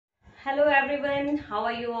Hello everyone, how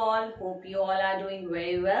are you all? Hope you all are doing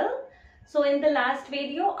very well. So in the last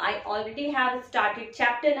video, I already have started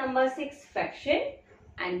chapter number 6 fraction,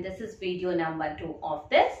 and this is video number 2 of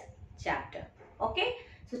this chapter. Okay,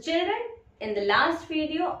 so children, in the last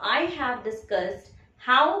video, I have discussed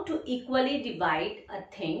how to equally divide a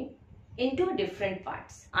thing into different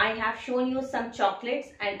parts. I have shown you some chocolates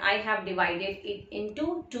and I have divided it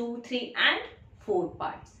into 2, 3 and 4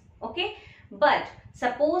 parts. Okay, but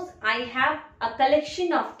suppose I have a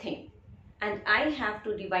collection of things and I have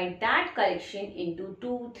to divide that collection into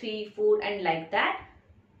 2, 3, 4 and like that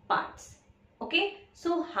parts. Okay,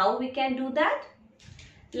 so how we can do that?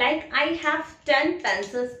 Like I have 10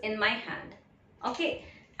 pencils in my hand. Okay,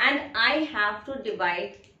 and I have to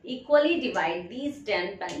equally divide these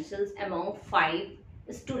 10 pencils among 5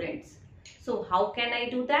 students. So how can I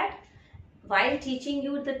do that? While teaching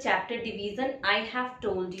you the chapter division, I have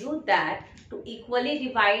told you that to equally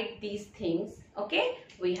divide these things, okay,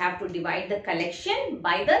 we have to divide the collection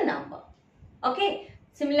by the number. Okay,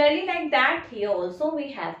 similarly like that, here also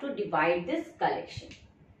we have to divide this collection.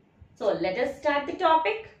 So let us start the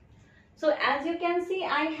topic. So as you can see,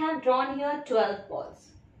 I have drawn here 12 balls.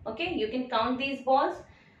 Okay, you can count these balls.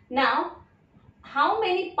 Now, how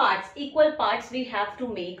many parts, equal parts we have to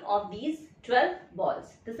make of these 12 balls?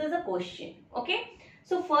 This is a question. Okay,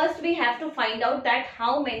 so first we have to find out that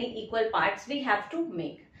how many equal parts we have to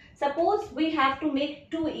make. Suppose we have to make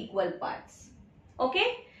 2 equal parts.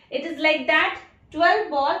 Okay, it is like that 12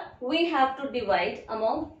 ball we have to divide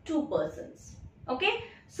among 2 persons. Okay,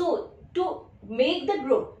 so to make the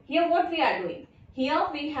group, here what we are doing? Here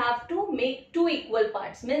we have to make 2 equal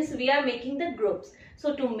parts, means we are making the groups.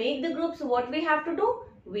 So to make the groups, what we have to do?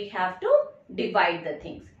 We have to divide the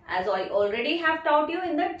things, as I already have taught you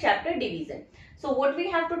in the chapter division. So what we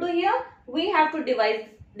have to do here? We have to divide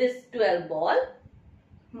this 12 ball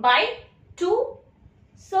by 2.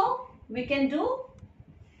 So we can do,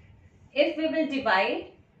 if we will divide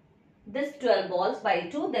this 12 balls by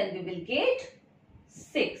 2, then we will get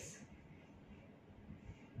 6.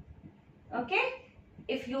 Okay,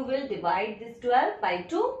 if you will divide this 12 by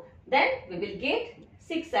 2, then we will get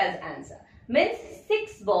 6 as answer. Means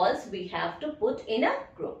 6 balls we have to put in a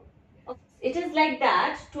group. It is like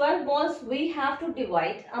that 12 balls we have to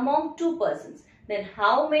divide among 2 persons. Then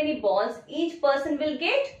how many balls each person will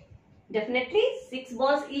get? Definitely 6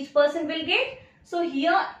 balls each person will get. So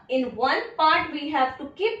here in one part we have to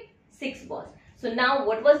keep 6 balls. So now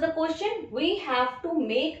what was the question? We have to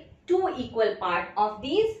make 2 equal parts of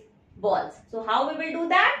these balls. So how we will do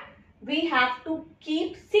that? We have to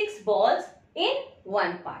keep 6 balls in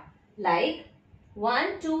one part. Like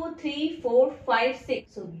 1, 2, 3, 4, 5,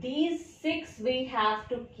 6. So these 6 we have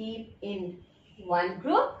to keep in one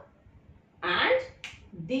group, and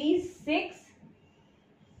these 6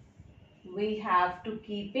 we have to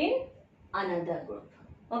keep in another group.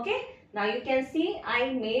 Okay. Now you can see I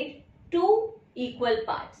made 2 equal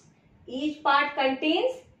parts. Each part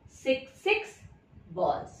contains 6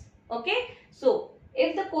 balls. Okay. So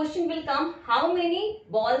if the question will come, how many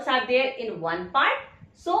balls are there in one part?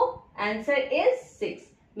 So answer is 6.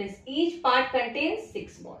 Means each part contains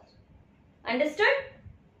 6 balls. Understood?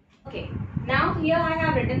 Okay. Now here I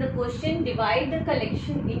have written the question, divide the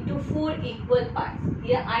collection into 4 equal parts.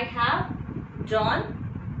 Here I have drawn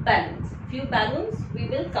balloons. Few balloons, we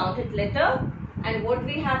will count it later. And what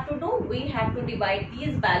we have to do? We have to divide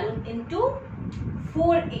these balloons into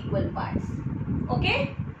 4 equal parts.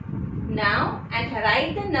 Okay? Now, and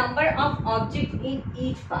write the number of objects in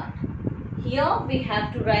each part. Here we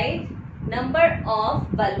have to write number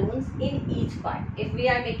of balloons in each part. If we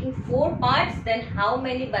are making 4 parts, then how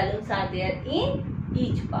many balloons are there in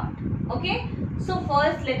each part? Okay. So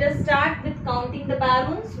first let us start with counting the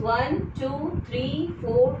balloons. 1, 2, 3,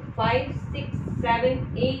 4, 5, 6,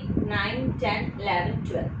 7, 8, 9, 10, 11,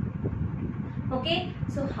 12. Okay.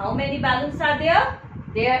 So how many balloons are there?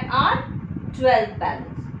 There are 12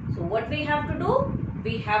 balloons. So what we have to do?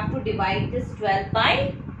 We have to divide this 12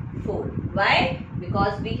 by 4. Why?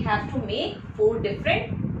 Because we have to make 4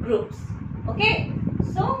 different groups. Okay.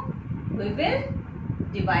 So we will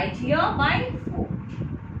divide here by 4.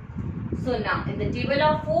 So now in the table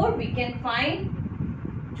of 4 we can find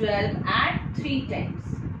 12 at 3 times.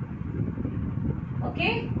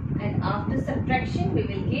 Okay. And after subtraction we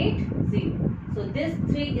will get 0. So this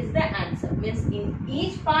 3 is the answer. Means in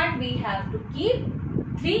each part we have to keep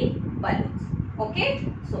 3 balloons. Okay.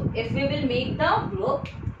 So if we will make the group,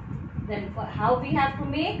 then how we have to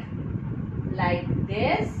make? Like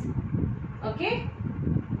this. Okay.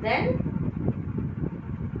 Then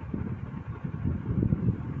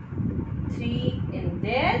 3 in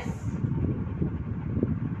this,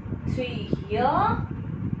 3 here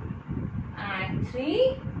and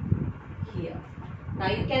 3 here. Now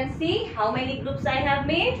you can see how many groups I have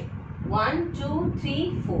made. 1, 2,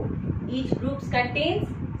 3, 4. Each group contains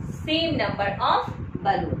same number of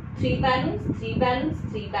balloons. 3 balloons, 3 balloons,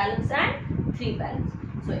 3 balloons and 3 balloons.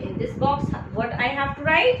 So in this box, what I have to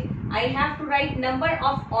write? I have to write number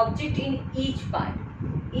of object in each part.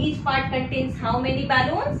 Each part contains how many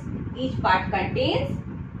balloons? Each part contains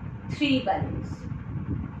 3 balloons.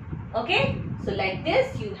 Okay? So like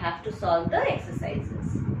this, you have to solve the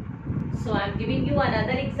exercises. So I am giving you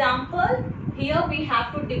another example. Here we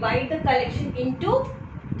have to divide the collection into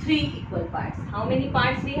 3 equal parts. How many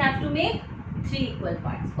parts we have to make? 3 equal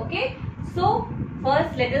parts. Okay? So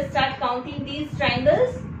first let us start counting these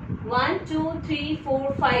triangles. 1, 2, 3,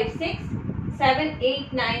 4, 5, 6, 7,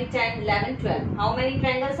 8, 9, 10, 11, 12. How many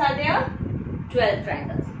triangles are there? 12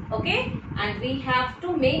 triangles. Okay? And we have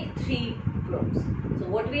to make 3 groups. So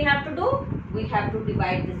what we have to do? We have to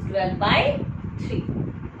divide this 12 by 3.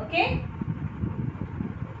 Okay?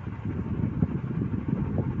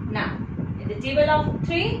 Now, in the table of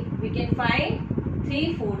 3, we can find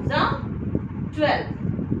 3 4s are 12.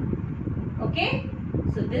 Okay?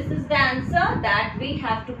 So this is the answer, that we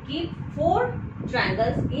have to keep 4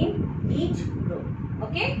 triangles in each group.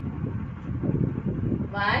 Okay?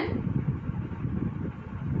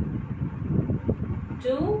 1,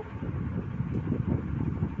 2,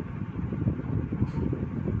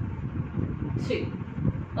 3.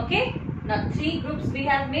 Okay? Now 3 groups we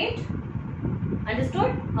have made.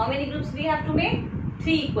 Understood? How many groups we have to make?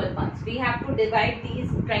 3 equal parts. We have to divide these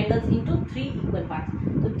triangles into 3 equal parts.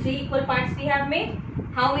 So 3 equal parts we have made.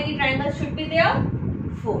 How many triangles should be there?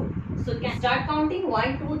 4. So can start counting.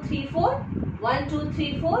 1, 2, 3, 4. 1, 2,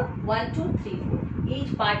 3, 4. 1, 2, 3, 4.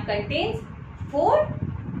 Each part contains 4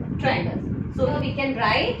 triangles. So we can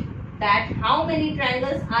write that how many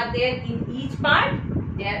triangles are there in each part?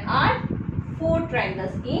 There are 4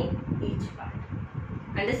 triangles in each part.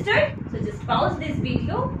 Understood? So just pause this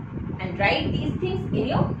video and write these things in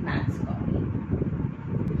your maths copy.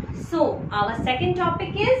 So our second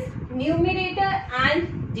topic is numerator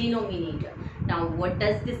and denominator. Now what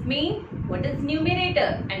does this mean? What is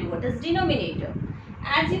numerator and what is denominator?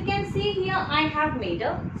 As you can see here, I have made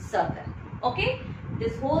a circle. Okay?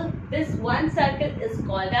 This one circle is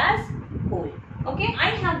called as whole. Okay? I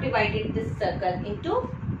have divided this circle into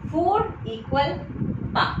 4 equal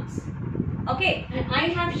parts. Okay? And I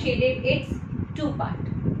have shaded its 2 parts.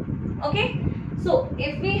 Okay? So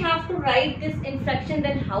if we have to write this in fraction,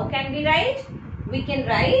 then how can we write? We can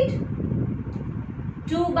write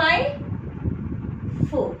 2 by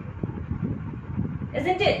 4.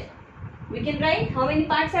 Isn't it? We can write how many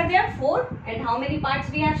parts are there? 4. And how many parts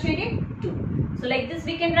we have shaded? 2. So like this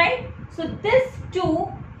we can write. So this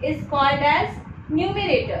 2 is called as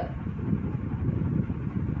numerator.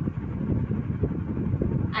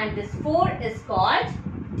 And this 4 is called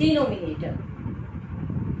denominator.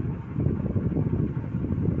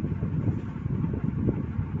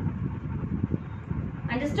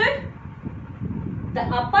 Understood? The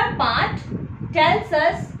upper part tells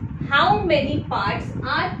us how many parts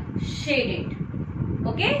are shaded.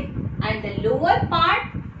 Okay? And the lower part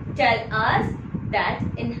tells us that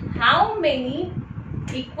in how many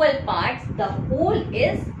equal parts the whole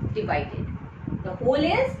is divided. The whole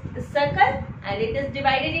is the circle and it is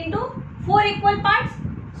divided into 4 equal parts.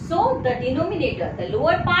 So the denominator, the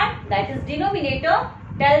lower part, that is denominator,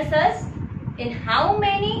 tells us in how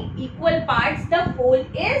many equal parts the whole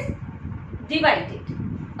is divided.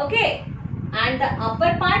 Okay? And the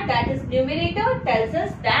upper part, that is numerator, tells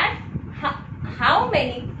us that how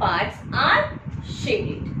many parts are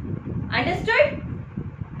shaded. Understood?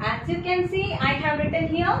 As you can see, I have written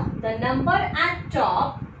here the number at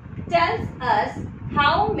top tells us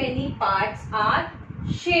how many parts are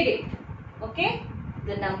shaded. Okay?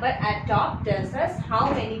 The number at top tells us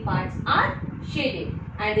how many parts are shaded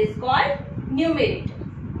and is called numerator.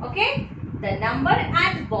 Okay? The number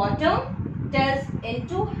at bottom tells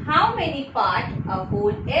into how many parts a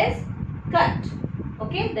whole is cut.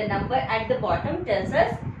 Okay? The number at the bottom tells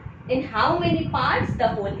us in how many parts the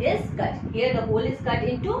whole is cut. Here the whole is cut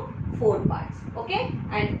into 4 parts. Okay?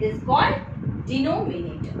 And is called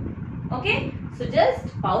denominator. Okay? So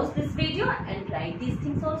just pause this video and write these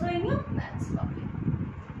things also in your maths copy.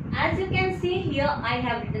 As you can see here, I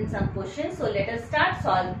have written some questions. So let us start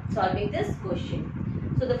solving this question.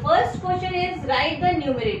 So the first question is write the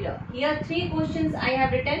numerator. Here 3 questions I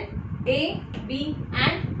have written, A, B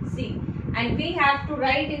and C. And we have to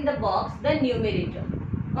write in the box the numerator.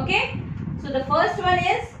 Okay? So the first one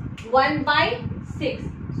is 1 by 6.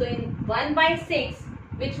 So in 1 by 6,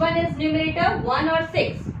 which one is numerator? 1 or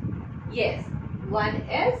 6? Yes, 1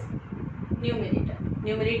 is numerator.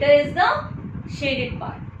 Numerator is the shaded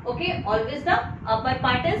part. Okay, always the upper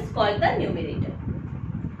part is called the numerator.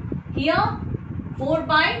 Here 4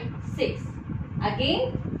 by 6.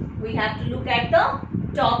 Again, we have to look at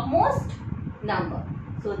the topmost number.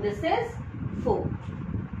 So this is 4.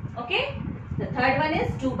 Okay. The third one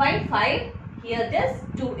is 2 by 5. Here this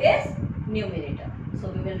 2 is numerator. So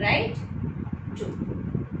we will write 2.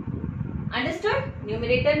 Understood?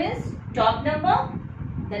 Numerator means top number,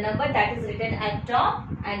 the number that is written at top,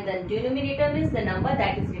 and the denominator means the number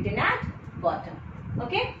that is written at bottom.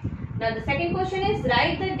 Okay. Now the second question is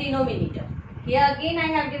write the denominator. Here again I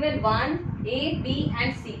have given 1, A, B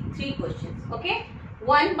and C. 3 questions. Okay.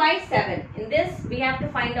 1 by 7. In this we have to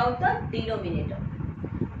find out the denominator.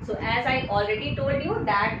 So as I already told you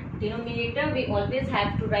that denominator we always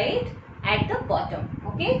have to write at the bottom.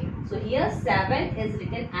 Okay. So here 7 is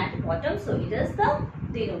written at bottom. So it is the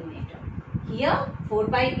denominator. Here 4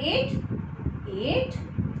 by 8, 8.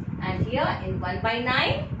 And here in 1 by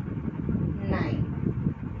 9,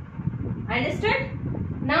 9. Understood?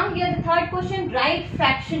 Now here the third question, write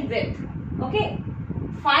fraction with. Okay.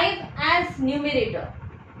 5 as numerator.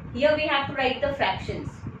 Here we have to write the fractions.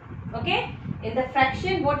 Okay. In the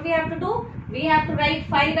fraction what we have to do? We have to write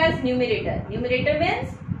 5 as numerator. Numerator means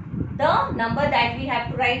the number that we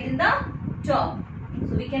have to write in the top.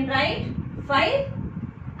 So we can write 5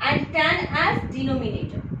 and 10 as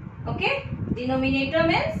denominator. Okay. Denominator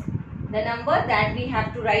means the number that we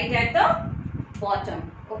have to write at the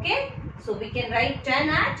bottom. Okay. So we can write 10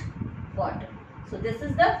 at bottom. So this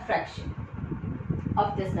is the fraction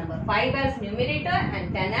of this number. 5 as numerator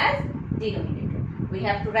and 10 as denominator. We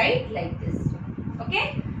have to write like this.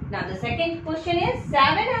 Okay. Now the second question is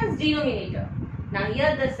 7 as denominator. Now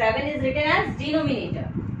here the 7 is written as denominator.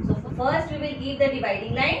 So first we will give the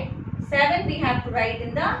dividing line. 7 we have to write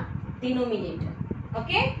in the denominator.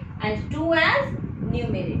 Okay. And 2 as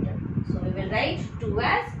numerator. So we will write 2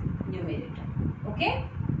 as numerator. Okay.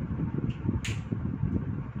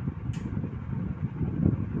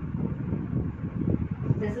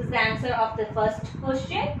 This is the answer of the first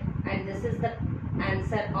question and this is the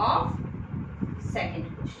answer of second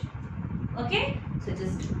question. Okay. So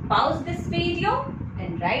just pause this video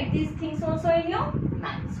and write these things also in your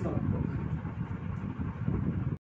maths notebook.